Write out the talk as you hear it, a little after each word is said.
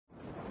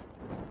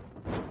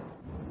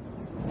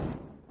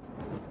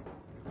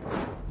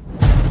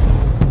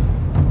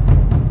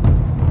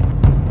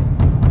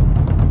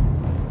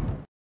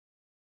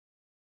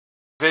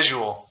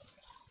Visual.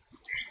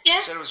 Yeah.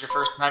 You said it was your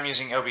first time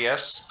using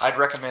OBS. I'd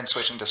recommend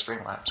switching to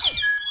Streamlabs.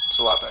 It's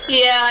a lot better.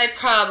 Yeah, I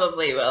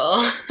probably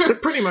will. They're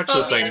pretty much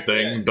the same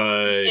thing,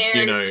 but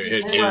you know,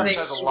 it has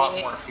is. a lot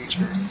more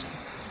features.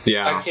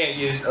 Yeah. I can't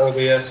use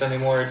OBS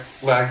anymore. It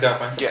lags out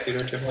my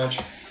computer too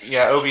much.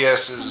 Yeah,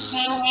 OBS is.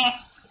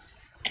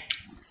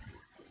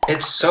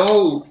 It's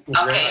so.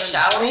 Okay,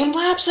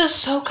 Streamlabs is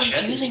so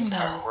confusing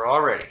though. We're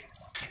all ready.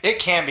 It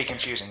can be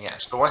confusing,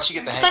 yes, but once you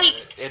get the hang of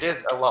it, it is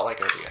a lot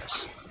like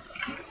OBS.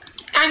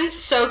 I'm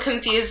so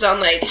confused on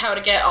like how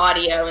to get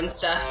audio and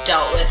stuff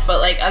dealt with,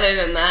 but like other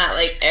than that,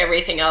 like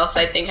everything else,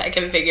 I think I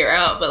can figure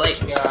out. But like,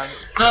 yeah,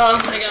 oh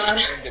my god,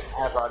 I didn't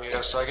have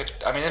audio, so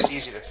I mean, it's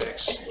easy to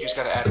fix. You just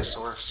gotta add a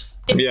source.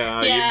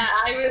 Yeah.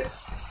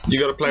 You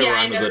gotta play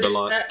around with it a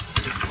lot.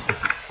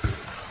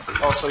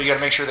 Also, you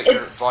gotta make sure that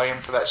your volume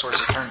for that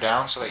source is turned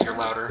down so that you're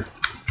louder.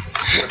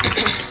 So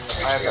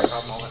I have that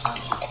problem all the time.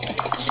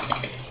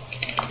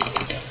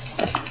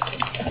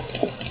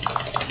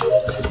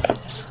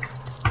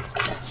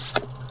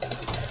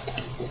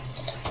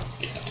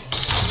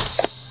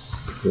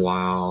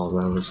 Wow,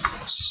 that was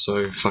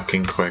so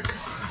fucking quick.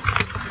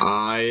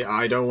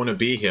 I don't want to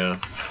be here.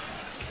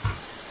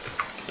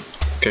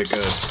 Okay,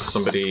 good.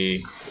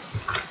 Somebody.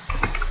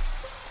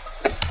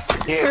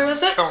 Where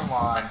was it? Come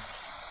on,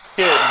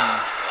 Kitten.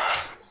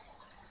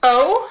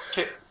 Oh?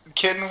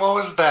 Kitten, what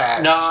was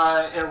that?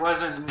 No, it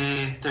wasn't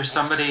me. There's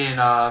somebody in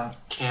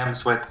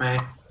cams with me.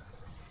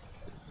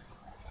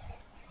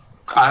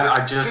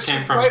 I just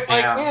came from right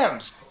by cam.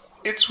 cams.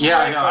 It's Yeah,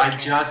 right I know. by I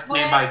cams. just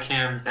came by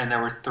cam, and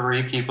there were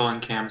 3 people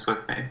in cams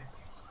with me.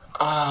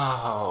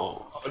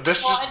 Oh,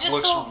 this Well, just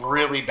looks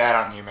really bad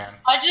on you, man.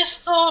 I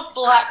just saw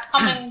Black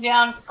coming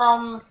down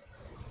from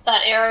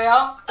that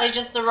area. They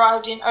just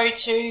arrived in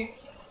O2.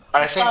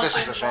 I think this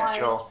is a vent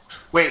kill.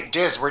 Wait,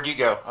 Dizz, where'd you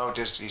go? Oh,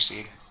 Dizz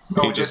DC'd.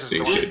 Oh, Dizz is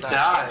the one He that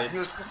died. He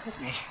was just with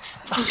me.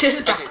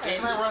 Dizz Okay, Dizz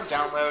and I were on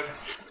download.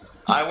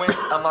 I went,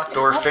 unlocked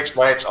door, fixed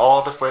lights,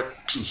 all the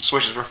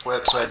switches were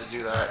flipped, so I had to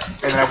do that.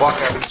 And then I walk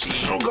out and see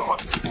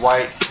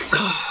White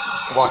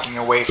walking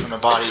away from the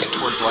body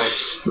towards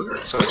lights.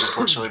 So it just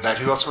looks really bad.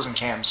 Who else was in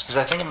cams? Because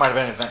I think it might have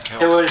been an event kill.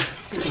 It was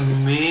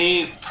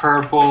me,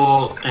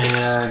 Purple,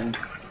 and...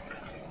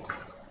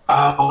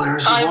 Oh,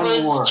 there's one more.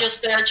 I was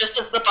just there just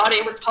as the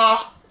body was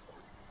called.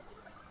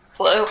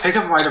 Blue. I think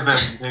it might have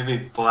been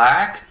maybe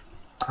Black?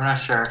 I'm not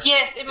sure.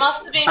 Yes, it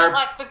must have been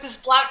Black because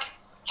Black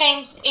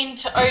came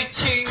into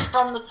O2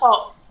 from the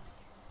top.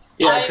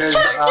 Yeah, because...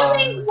 For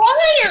doing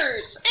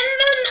wires! And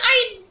then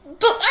I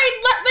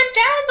went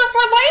down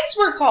before lights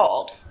were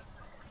called.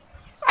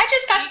 I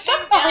just got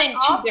stuck behind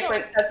 2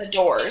 different sets of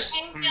doors.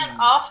 You came down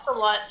after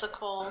lights are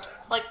called.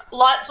 Like,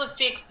 lights were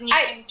fixed and you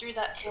came through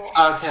that door.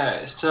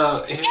 Okay,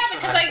 so... Yeah,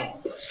 because I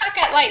suck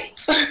at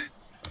lights.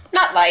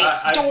 Not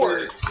lights,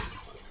 doors.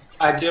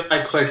 I do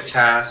my quick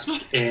task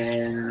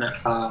in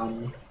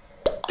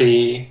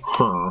the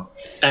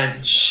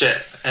and shit,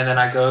 and then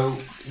I go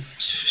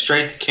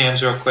straight to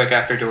cams real quick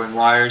after doing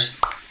wires.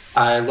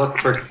 I look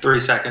for 3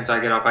 seconds. I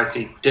get up. I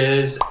see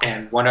Dizz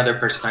and one other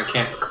person. I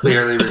can't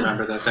clearly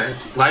remember the thing.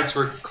 Lights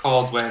were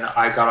called when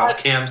I got off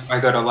cams. I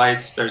go to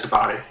lights. There's a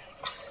body.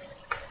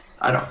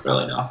 I don't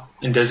really know.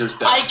 And Dizz is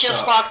dead. I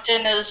just walked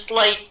in as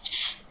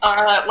lights.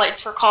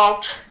 Lights were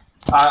called.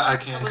 I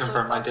can't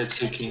confirm. I did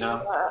see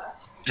Kino.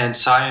 And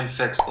Cyan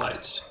fixed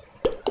lights.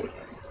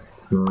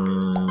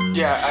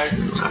 Yeah,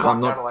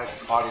 I'm not like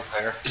bodies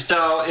there.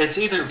 So it's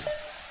either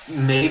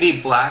maybe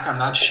Black, I'm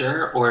not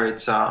sure, or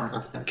it's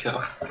a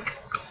kill.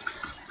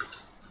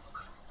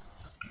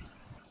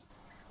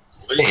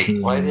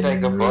 Wait, why did I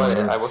go by?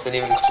 I wasn't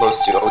even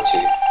close to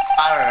O2.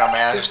 I don't know,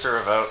 man. Just a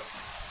revote.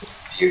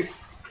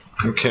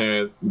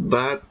 Okay,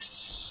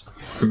 that's.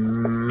 Okay,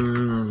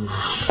 I'm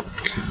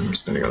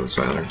just gonna go this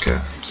way. I don't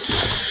care.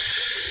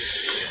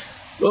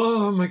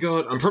 Oh my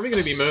god, I'm probably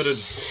gonna be murdered.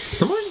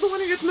 Am I the one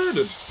who gets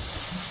murdered?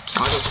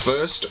 Either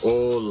first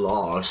or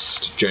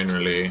last,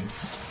 generally.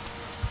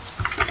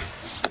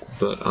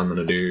 But I'm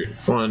gonna do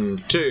 1,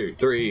 2,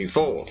 3,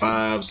 4,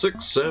 5,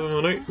 6,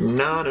 7, 8,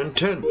 9, and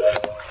 10.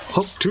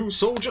 Hop to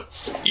soldier,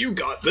 you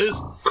got this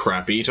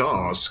crappy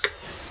task.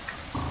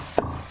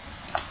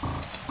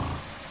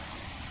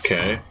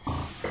 Okay.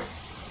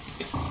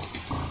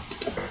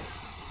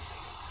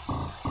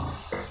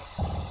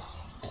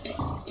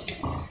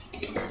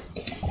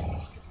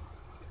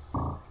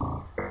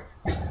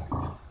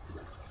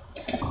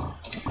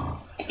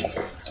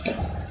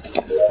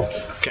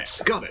 Okay,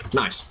 got it.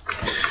 Nice.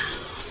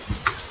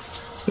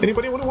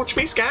 Anybody want to watch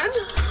me scan?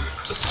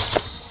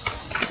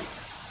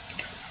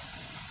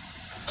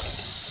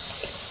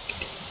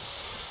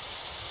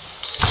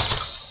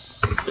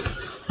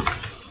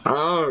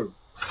 Oh,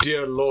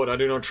 dear lord, I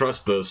do not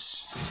trust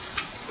this.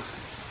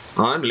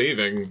 I'm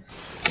leaving.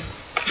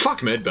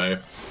 Fuck medbay.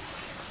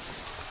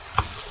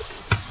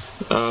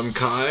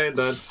 Kai,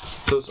 that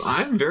says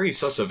I'm very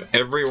sus of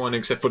everyone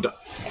except for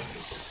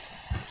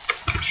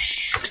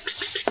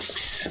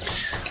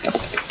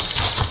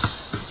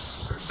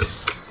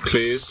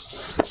please.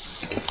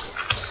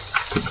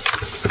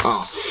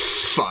 Oh,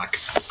 fuck.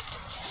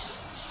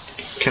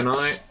 Can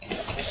I...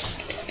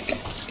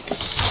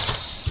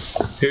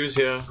 Who's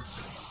here?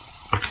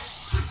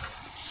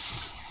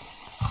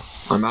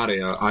 I'm out of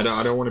here. I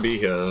don't want to be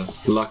here.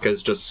 Luck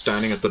is just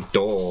standing at the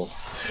door.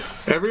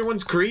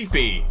 Everyone's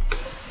creepy.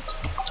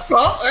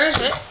 Well, where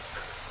is it?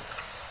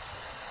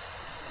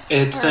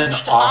 It's an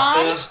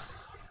office,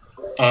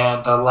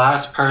 and the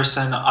last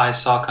person I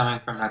saw coming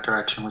from that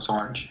direction was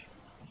Orange.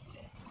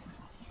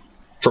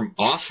 From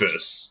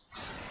office?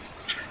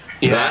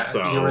 Yeah, that's a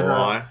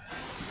lie.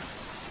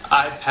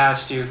 I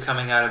passed you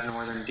coming out of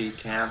Northern D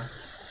Camp.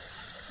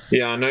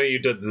 Yeah, I know you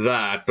did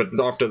that, but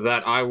after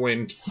that I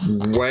went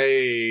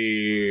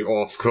way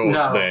off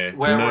course there.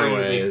 Where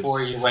were you before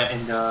you went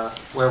into?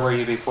 Where were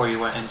you before you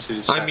went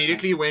into Specimen? I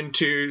immediately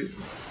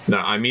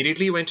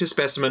went to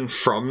Specimen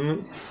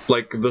from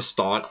like the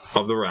start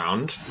of the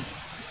round.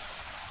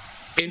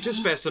 Into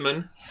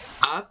Specimen,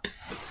 up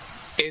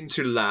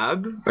into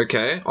Lab,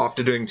 okay,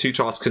 after doing 2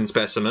 tasks in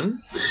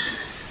Specimen.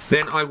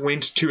 Then I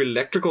went to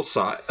electrical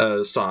side.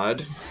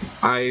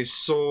 I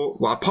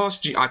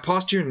passed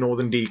you in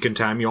Northern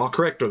Decontam. You are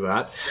correct with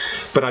that,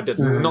 but I did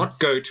not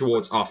go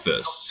towards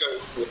office.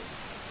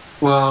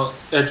 Well,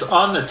 it's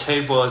on the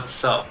table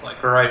itself,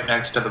 like right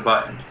next to the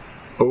button.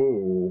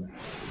 Oh,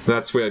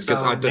 that's weird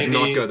because I did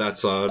not go that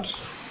side.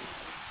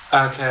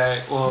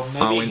 Okay, well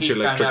maybe I went he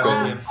to found electrical.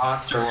 out who the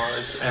imposter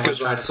was and was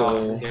trying to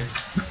follow him.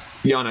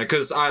 Yeah, no,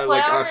 because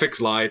I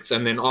fixed lights,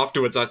 and then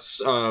afterwards I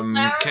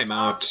came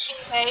out.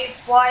 Okay,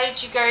 why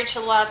did you go to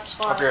lab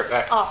twice? I'll be right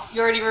back. Oh,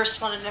 you already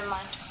responded, never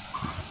mind.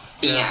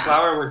 Yeah,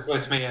 Flower was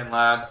with me in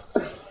lab.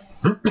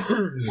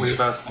 We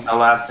both in the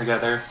lab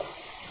together.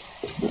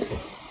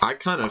 I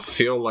kind of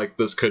feel like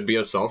this could be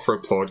a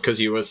self-report, because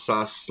you were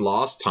sus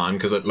last time,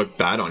 because it looked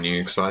bad on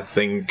you, so I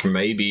think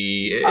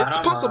maybe it's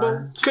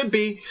possible. Could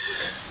be.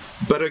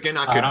 But again,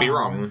 I could be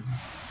wrong.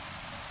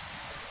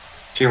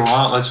 If you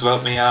want, let's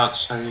vote me out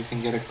so you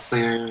can get a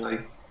clear, like...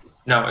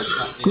 No, it's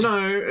not me.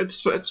 No,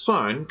 it's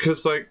fine,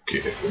 because, like,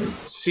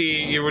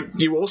 see, you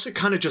were also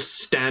kind of just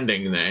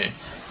standing there.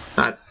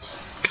 That's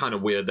kind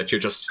of weird that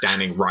you're just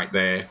standing right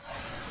there,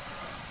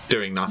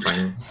 doing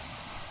nothing.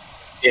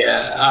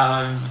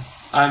 Yeah,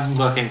 I'm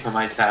looking for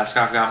my task.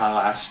 I've got my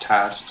last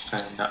tasks in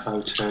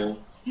O2.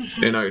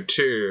 In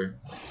O2?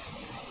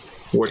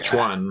 Which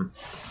one?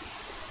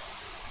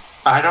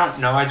 I don't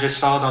know, I just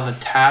saw it on the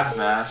tab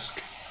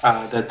mask.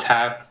 The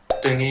tab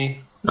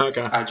thingy.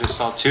 Okay. I just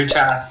saw 2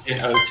 tabs in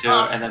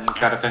O2, and then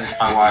gotta finish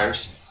my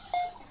wires.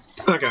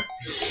 Okay.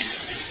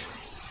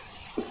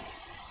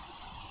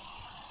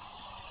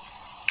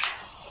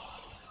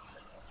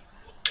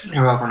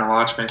 You're welcome to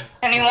watch me.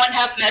 Anyone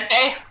have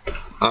medbay?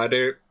 I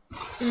do.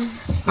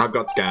 I've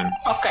got scan.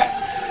 Okay.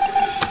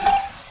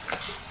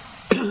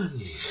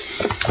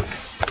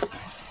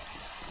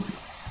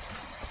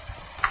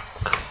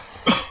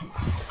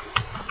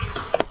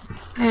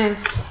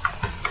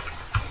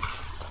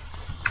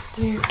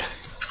 Weird.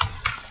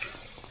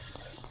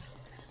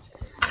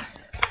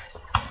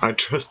 I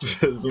trust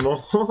Viz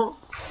more.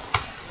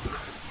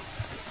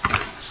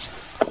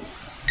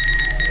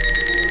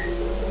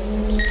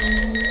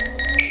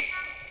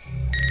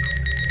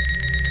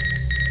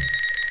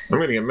 I'm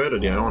gonna get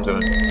murdered, yeah, aren't I?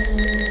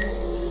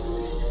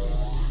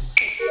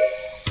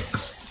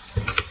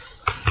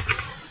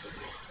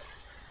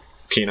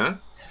 Kino?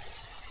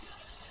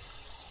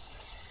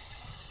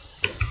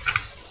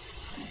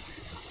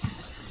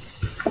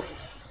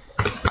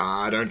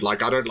 I don't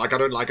like it. I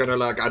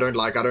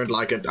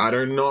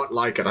do not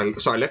like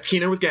it. So I left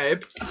Kino with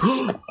Gabe.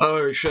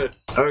 Oh shit.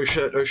 Go.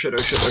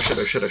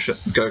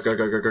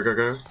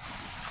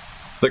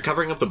 They're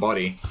covering up the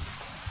body.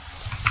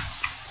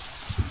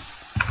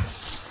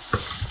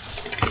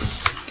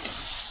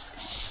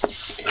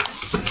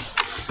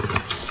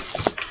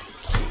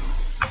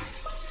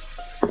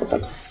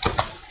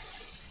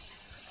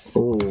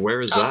 Ooh, where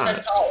is that?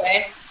 Office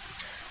hallway.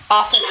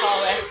 Office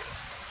hallway.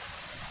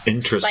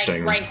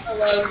 Interesting. Like right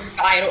below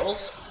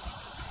vitals.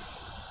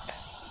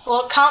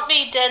 Well, it can't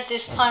be dead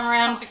this time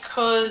around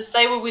because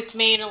they were with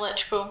me in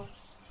electrical.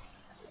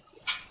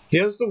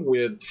 Here's the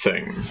weird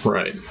thing,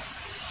 right?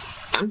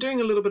 I'm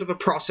doing a little bit of a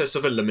process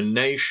of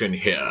elimination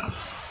here.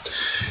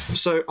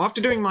 So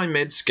after doing my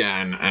med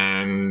scan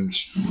and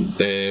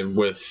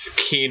with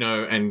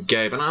Kino and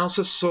Gabe, and I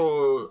also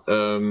saw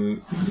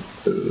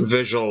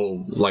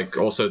Visual like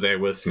also there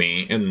with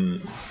me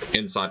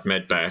inside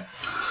medbay.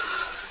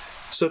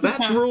 So that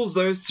rules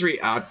those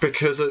 3 out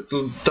because it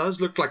does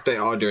look like they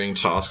are doing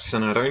tasks,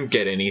 and I don't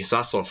get any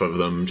sus off of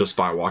them just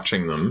by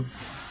watching them.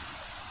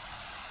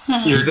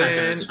 You're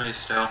thinking it's me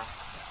still.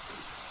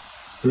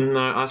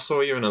 No, I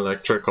saw you in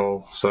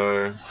electrical,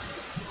 so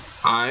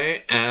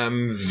I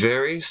am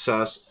very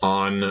sus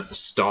on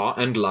Star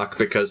and Luck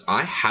because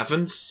I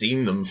haven't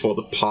seen them for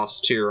the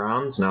past 2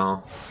 rounds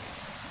now.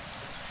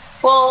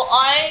 Well,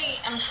 I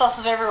am sus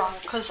of everyone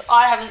because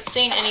I haven't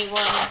seen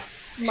anyone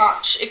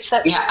much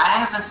except... Yeah,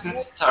 I haven't seen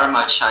Star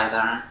much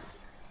either.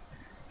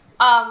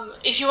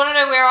 If you want to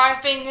know where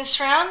I've been this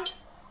round,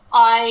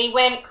 I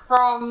went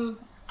from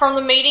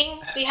the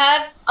meeting we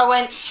had, I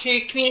went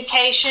to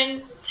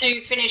communication,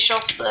 to finish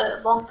off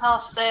the long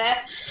task there.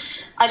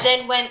 I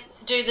then went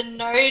to do the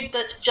node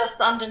that's just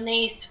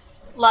underneath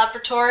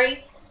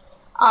laboratory.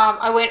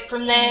 I went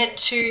from there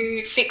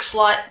to fix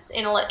light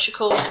in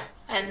electrical,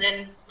 and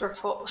then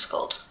report was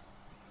called.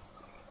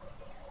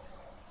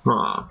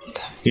 Ah,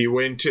 you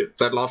went to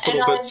that last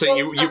little bit. So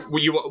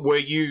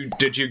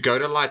did you go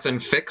to lights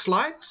and fix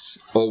lights,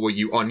 or were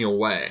you on your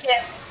way?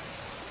 Yeah.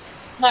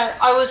 No,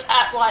 I was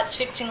at lights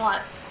fixing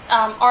lights.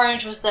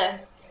 Orange was there.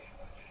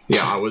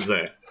 Yeah, I was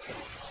there.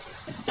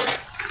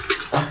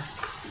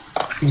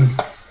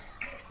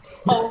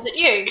 Oh, was it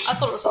you? I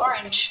thought it was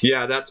Orange.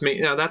 Yeah, that's me.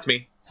 No, that's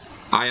me.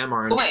 I am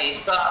Orange.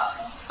 Wait,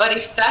 but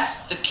if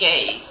that's the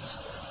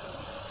case,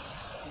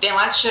 then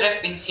lights should have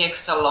been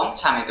fixed a long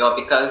time ago,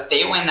 because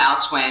they went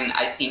out when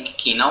I think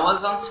Kino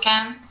was on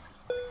scan.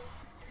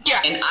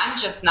 Yeah. And I'm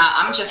just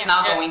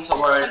now going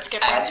towards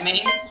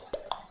admin.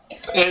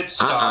 It's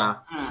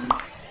Star.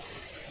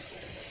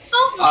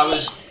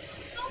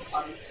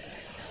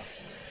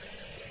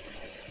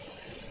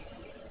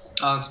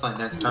 I'll explain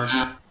next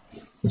time.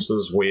 This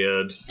is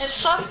weird. It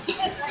sucks because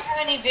I don't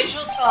have any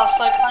visual tasks,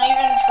 so I can't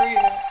even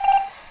improve it.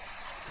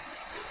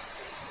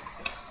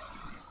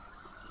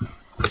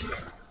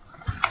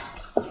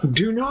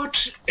 Do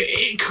not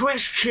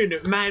question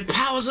my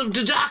powers of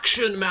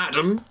deduction,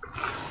 madam.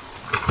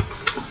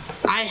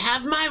 I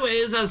have my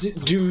ways, as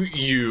do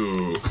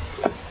you.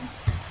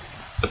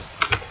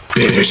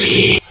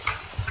 Bibbity,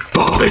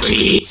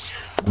 bobbity,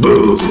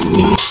 boo.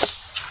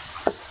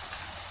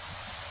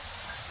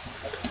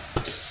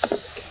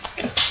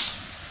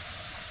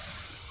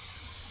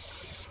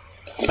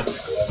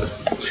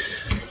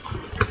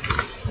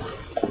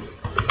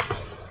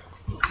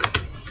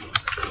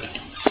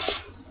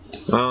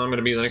 I'm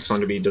gonna be the next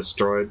one to be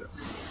destroyed.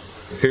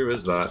 Who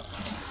is that?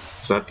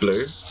 Is that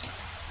blue?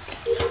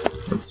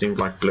 It seemed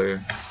like blue.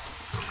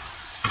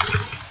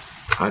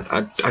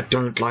 I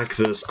don't like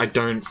this. I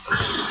don't.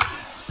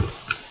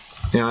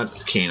 Yeah,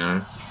 it's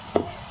Kino.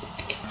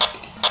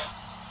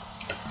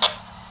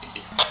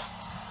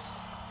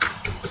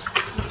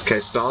 Okay,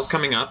 Star's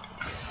coming up.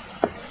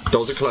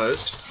 Doors are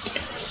closed.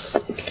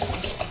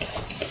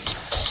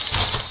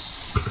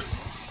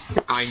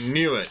 I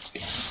knew it.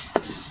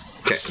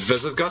 Okay,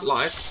 Viz has got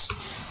lights.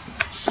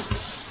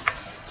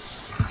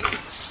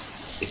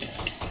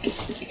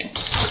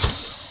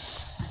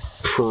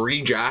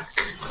 Pre-Jack.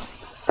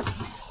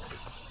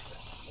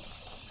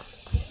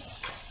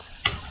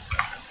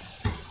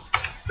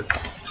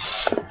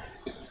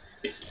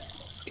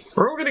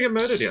 We're all gonna get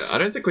murdered here. I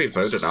don't think we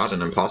voted out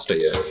an imposter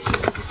yet.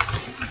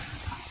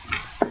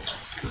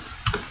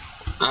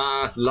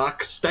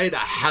 Luck, stay the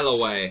hell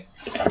away.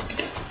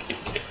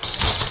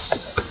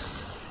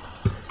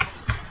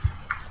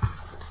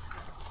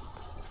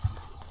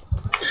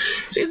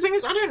 See, the thing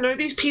is, I don't know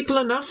these people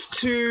enough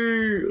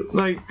to,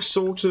 like,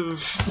 sort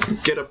of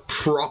get a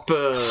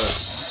proper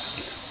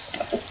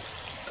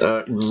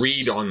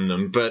read on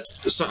them, but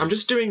so I'm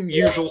just doing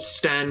usual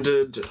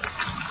standard,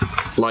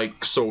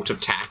 like, sort of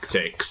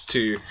tactics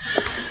to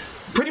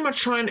pretty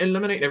much try and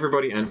eliminate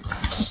everybody, and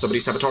somebody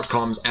sabotaged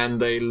comms, and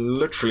they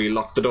literally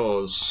locked the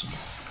doors.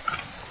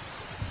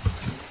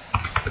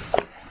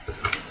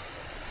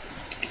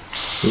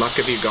 Luck,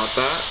 have you got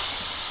that?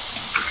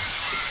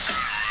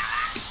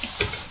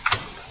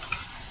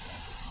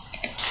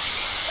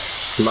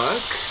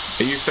 Luck?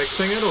 Are you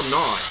fixing it or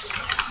not?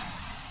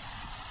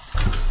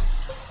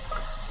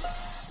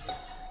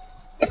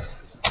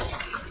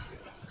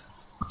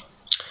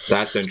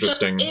 That's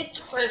interesting.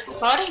 So where's the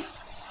body?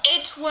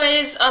 It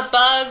was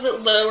above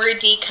lower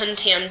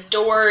decontam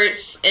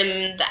doors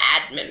in the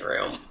admin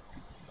room.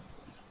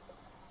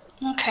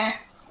 Okay.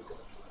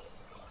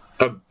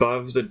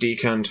 Above the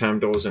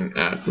decontam doors in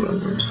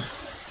admin.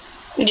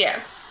 Yeah.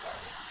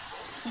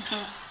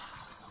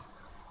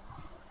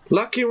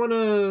 Luck, you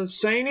wanna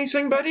say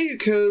anything, buddy?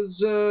 Because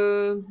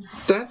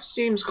that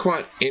seems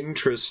quite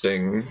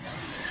interesting.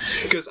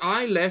 Because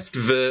I left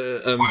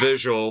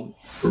Visual,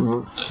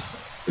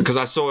 because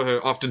I saw her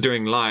after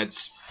doing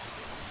lights.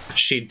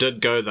 She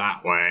did go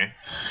that way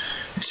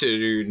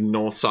to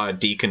Northside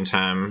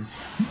Decontam.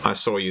 I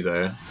saw you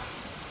there.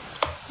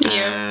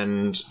 Yeah.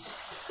 And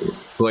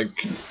like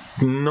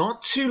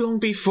not too long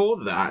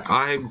before that,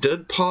 I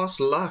did pass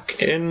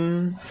Luck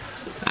in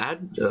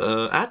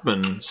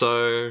admin.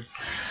 So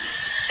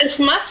this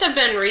must have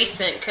been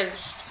recent,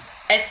 because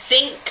I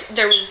think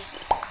there was,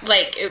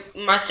 like, it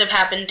must have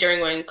happened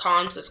during when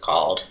comms was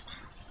called.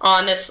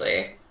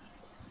 Honestly.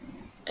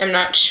 I'm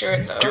not sure,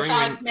 though.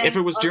 If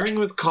it was during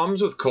with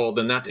comms was called,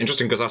 then that's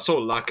interesting, because I saw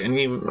Luck,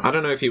 and I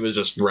don't know if he was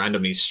just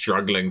randomly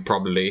struggling,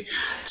 probably,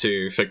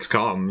 to fix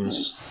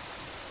comms.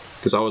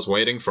 Because I was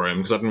waiting for him,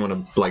 because I didn't want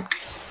to, like,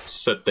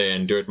 sit there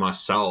and do it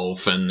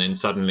myself, and then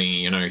suddenly,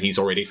 you know, he's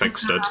already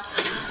fixed it.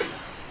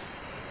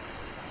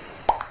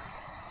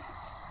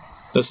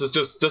 This is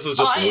just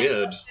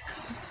weird.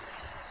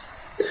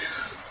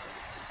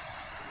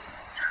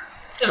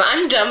 Because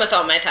I'm done with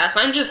all my tasks.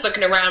 I'm just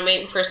looking around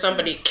waiting for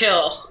somebody to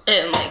kill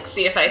and, like,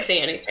 see if I see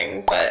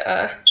anything, but,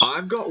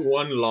 I've got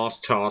one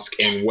last task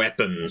in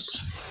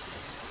weapons.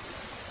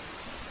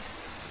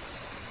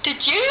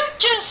 Did you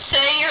just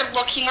say you're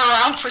looking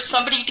around for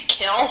somebody to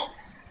kill?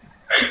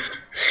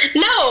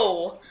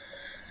 No!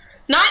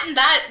 Not in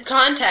that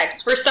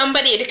context. For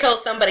somebody to kill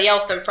somebody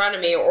else in front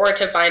of me or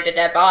to find a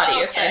dead body,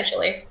 Okay.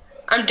 essentially.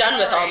 I'm done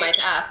with all my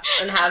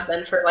tasks and have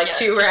been for like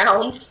 2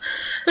 rounds.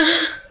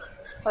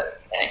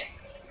 Okay.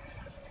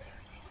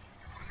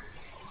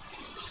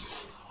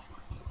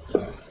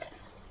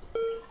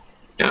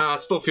 Yeah, I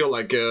still feel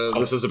like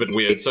this is a bit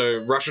weird. So,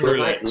 Russian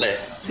When I roulette.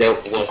 left, there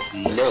was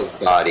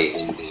nobody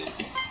in there.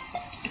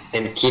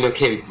 And Kino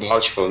came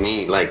vouch for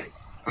me, like,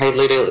 I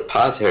literally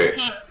passed her.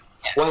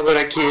 Why would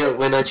I kill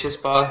when I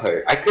just saw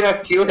her? I could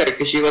have killed her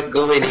because she was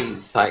going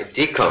inside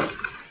decom.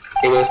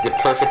 It was the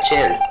perfect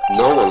chance.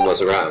 No one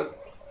was around.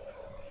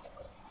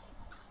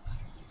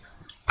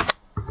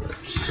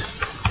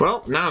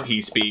 Well, now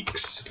he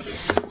speaks.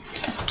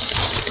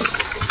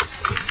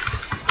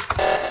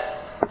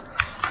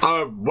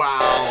 Oh,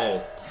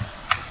 wow.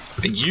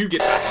 You get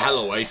the hell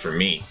away from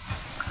me.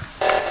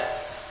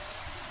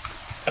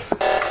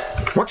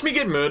 Watch me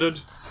get murdered.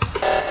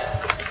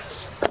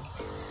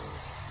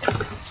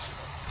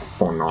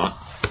 Or not.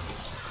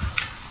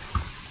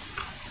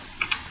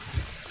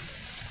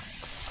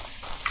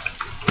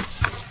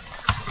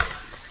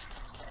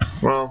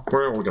 Well,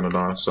 we're all gonna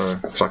die, so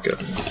fuck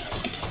it.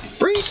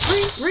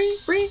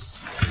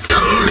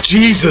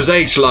 Jesus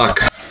H luck!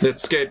 That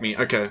scared me.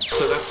 Okay,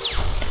 so that's...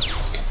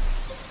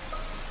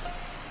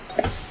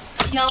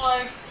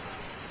 Yellow.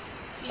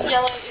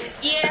 Yellow is.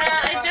 Yeah,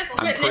 I just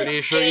I'm witnessed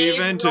pretty sure Gabe you've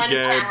entered, run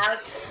Gabe. past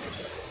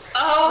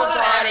Oh, the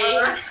body.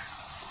 whatever.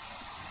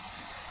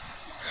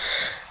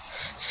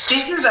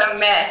 This is a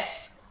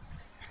mess.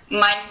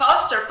 My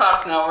imposter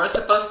partner was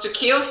supposed to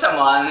kill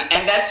someone,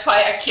 and that's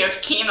why I killed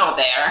Kino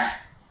there.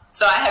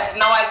 So I have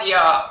no idea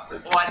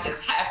what is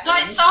happening.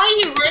 I saw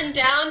you run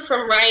down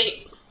from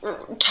right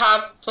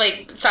top,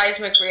 like,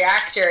 seismic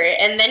reactor,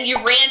 and then you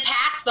ran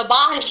past the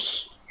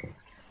body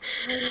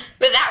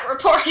without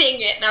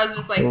reporting it, and I was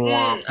just like,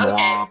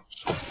 okay.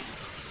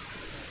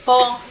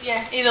 Well,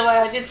 yeah, either way,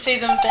 I did see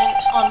them vent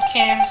on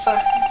cam, so.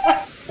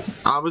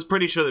 I was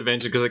pretty sure they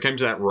ventured because I came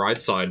to that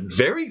right side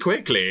very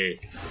quickly.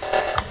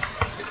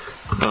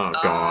 Oh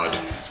god.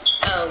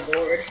 Oh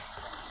lord.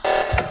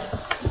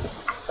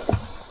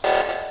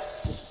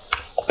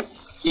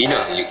 You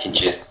know you can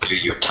just do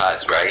your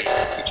task, right?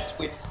 You just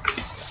win.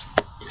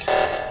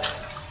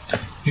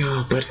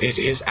 Yeah, but it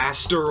is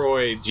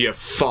asteroids, you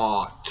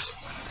fart.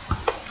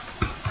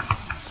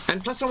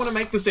 And plus I want to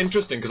make this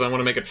interesting because I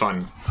want to make it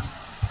fun.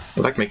 I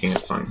like making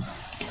it fun.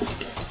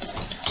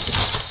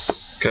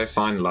 Okay,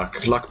 fine,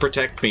 Luck. Luck,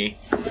 protect me.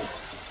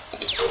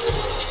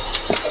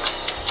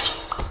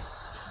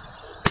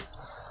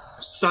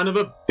 Son of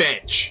a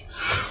bitch.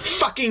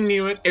 Fucking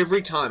knew it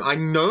every time. I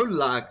know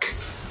Luck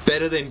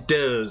better than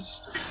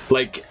Dizz.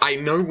 Like, I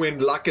know when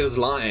Luck is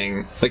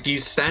lying. Like,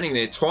 he's standing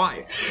there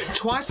twice.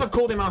 Twice I've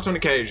called him out on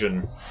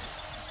occasion.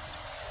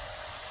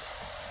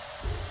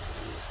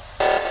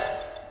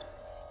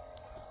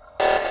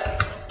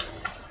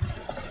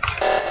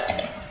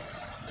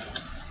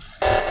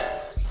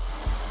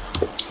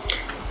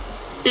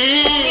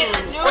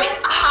 Wait,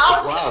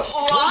 how? Wow.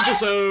 What?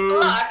 So...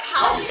 Look,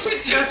 how did you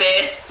do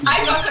this?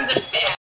 I don't understand.